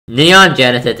Neon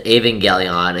Genesis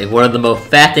Evangelion is one of the most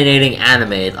fascinating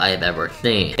animes I have ever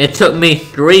seen. It took me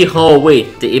 3 whole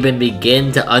weeks to even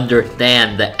begin to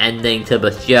understand the ending to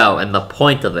the show and the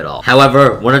point of it all.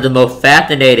 However, one of the most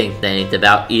fascinating things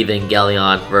about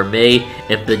Evangelion for me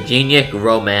is the genius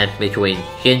romance between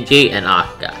Shinji and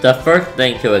Asuka. The first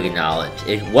thing to acknowledge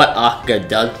is what Asuka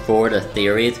does for the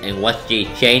series and what she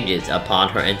changes upon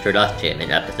her introduction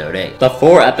in episode 8.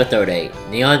 Before episode 8,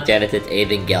 Neon Genesis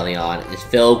Evangelion is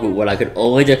filled with what I could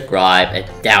only describe as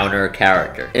downer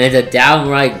characters. It is a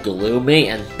downright gloomy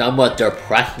and somewhat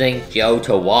depressing show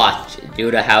to watch due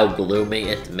to how gloomy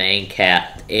its main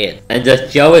cast is. And the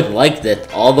show is like this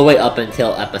all the way up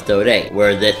until episode 8,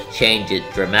 where this changes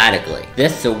dramatically.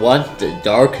 This once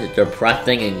dark,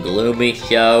 depressing, and gloomy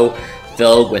show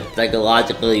filled with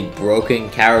psychologically broken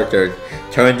characters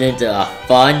turns into a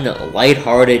fun,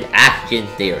 lighthearted action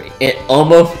series. It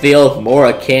almost feels more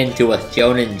akin to a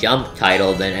Shonen Jump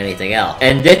title than anything else.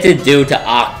 And this is due to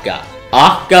Asuka.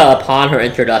 Asuka, upon her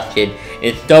introduction,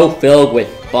 is so filled with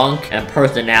funk and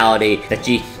personality that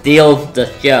she steals the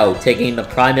show, taking the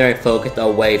primary focus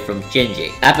away from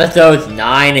Shinji. Episodes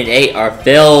 9 and 8 are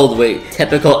filled with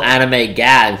typical anime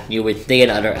gags you would see in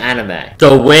other anime.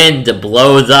 The wind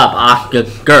blows up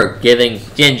Asuka's skirt, giving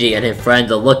Shinji and his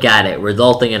friends a look at it,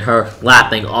 resulting in her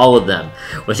slapping all of them,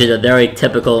 which is a very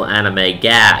typical anime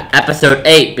gag. Episode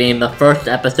 8 being the first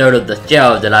episode of the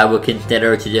show that I would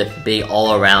consider to just be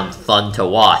all around fun to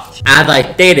watch. As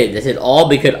I stated, this is all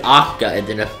because Asuka is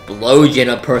an explosion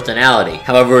of personality.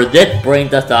 However, this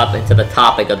brings us up into the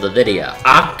topic of the video.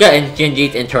 Asuka and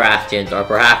Shinji's interactions are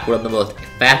perhaps one of the most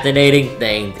fascinating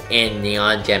things in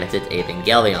Neon Genesis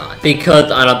Evangelion.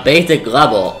 Because on a basic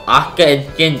level, Asuka and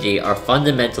Shinji are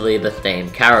fundamentally the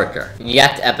same character.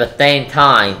 Yet at the same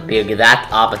time, the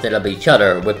exact opposite of each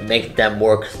other, which makes them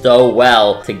work so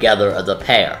well together as a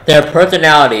pair. Their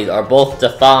personalities are both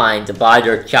defined by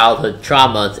their childhood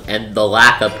traumas and the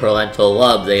lack of parental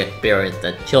love they experienced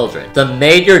as children. The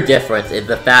major difference is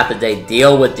the fact that they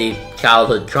deal with these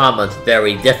childhood traumas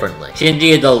very differently.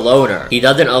 Shinji is a loner. He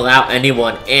doesn't allow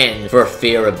anyone in for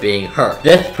fear of being hurt.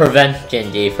 This prevents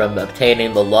Shinji from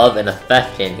obtaining the love and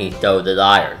affection he so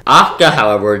desires. Asuka,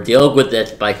 however, deals with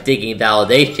this by seeking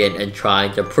validation and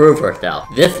trying to prove herself.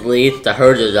 This leads to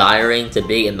her desiring to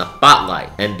be in the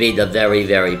spotlight and be the very,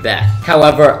 very best.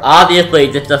 However, obviously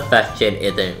this affection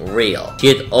isn't real. She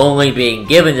is only being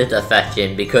given this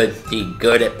affection because she's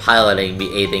good at piloting the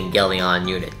Evangelion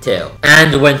Unit 2.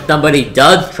 And when somebody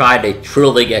does try to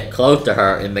truly get close to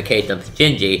her, in the case of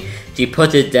Shinji, she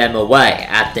pushes them away,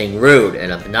 acting rude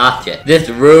and obnoxious. This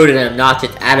rude and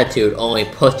obnoxious attitude only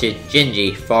pushes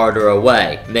Shinji farther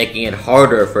away, making it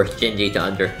harder for Shinji to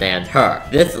understand her.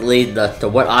 This leads us to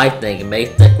what I think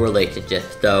makes this relationship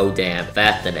so damn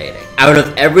fascinating. Out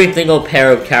of every single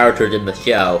pair of characters in the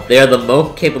show, they are the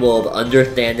most capable of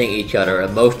understanding each other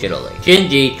emotionally.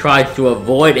 Shinji tries to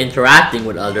avoid interacting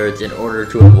with others in order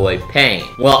to avoid pain,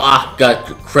 while Asuka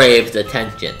craves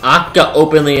attention. Asuka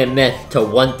openly admits to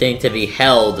wanting to be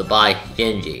held by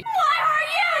Shinji. Why are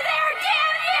you there,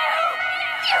 damn you?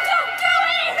 You don't do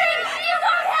anything! You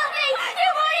don't help me! You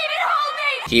won't even hold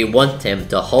me! She wants him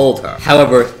to hold her.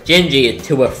 However, Shinji is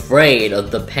too afraid of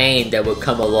the pain that would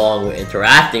come along with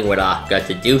interacting with Asuka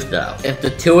to do so. If the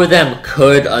two of them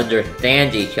could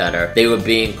understand each other, they would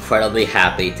be incredibly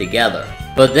happy together.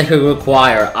 But this would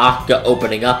require Asuka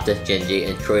opening up to Shinji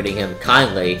and treating him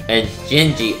kindly, and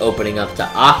Shinji opening up to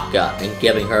Asuka and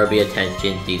giving her the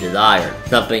attention she desired,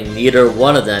 something neither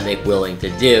one of them is willing to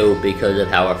do because of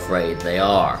how afraid they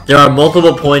are. There are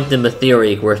multiple points in the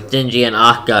series where Shinji and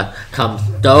Asuka come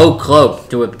so close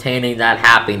to obtaining that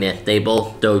happiness they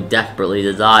both so desperately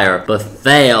desire, but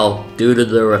fail due to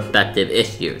their respective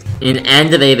issues. In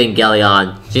End of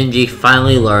Evangelion, Shinji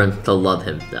finally learns to love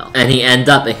himself, and he ends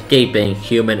up escaping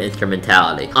human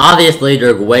instrumentality. Obviously,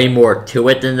 there's way more to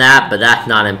it than that, but that's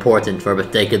not important for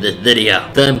the sake of this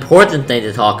video. The important thing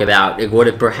to talk about is what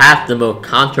is perhaps the most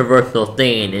controversial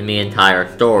scene in the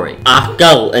entire story.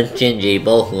 Asuka and Shinji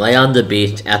both lay on the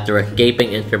beach after escaping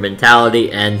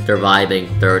instrumentality and surviving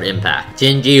third impact.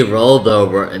 Shinji rolls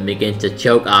over and begins to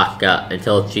choke Asuka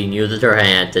until she uses her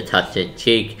hand to touch his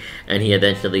cheek, and he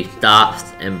eventually stops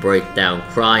and breaks down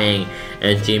crying,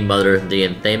 and she mutters the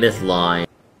infamous line,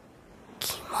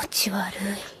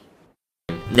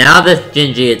 now that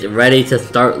Shinji is ready to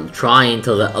start trying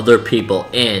to let other people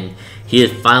in, he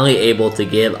is finally able to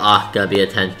give Asuka the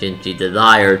attention she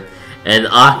desired, and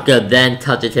Asuka then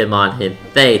touches him on his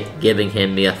face, giving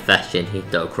him the affection he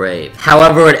so craves.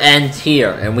 However, it ends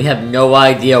here, and we have no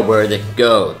idea where this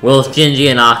goes. Will Shinji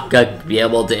and Asuka be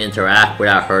able to interact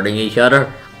without hurting each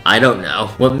other? I don't know.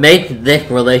 What makes this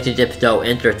relationship so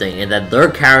interesting is that their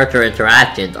character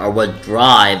interactions are what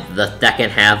drive the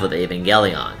second half of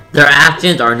Evangelion. Their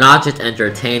actions are not just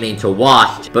entertaining to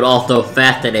watch, but also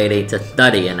fascinating to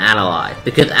study and analyze.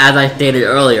 Because as I stated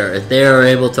earlier, if they are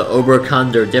able to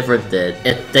overcome their differences,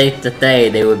 it's safe to say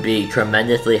they would be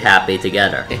tremendously happy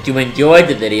together. If you enjoyed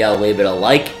the video, leave it a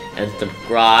like and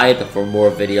subscribe for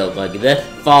more videos like this.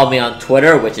 Follow me on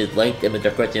Twitter, which is linked in the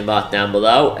description box down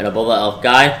below. And above all else,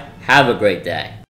 guys, have a great day.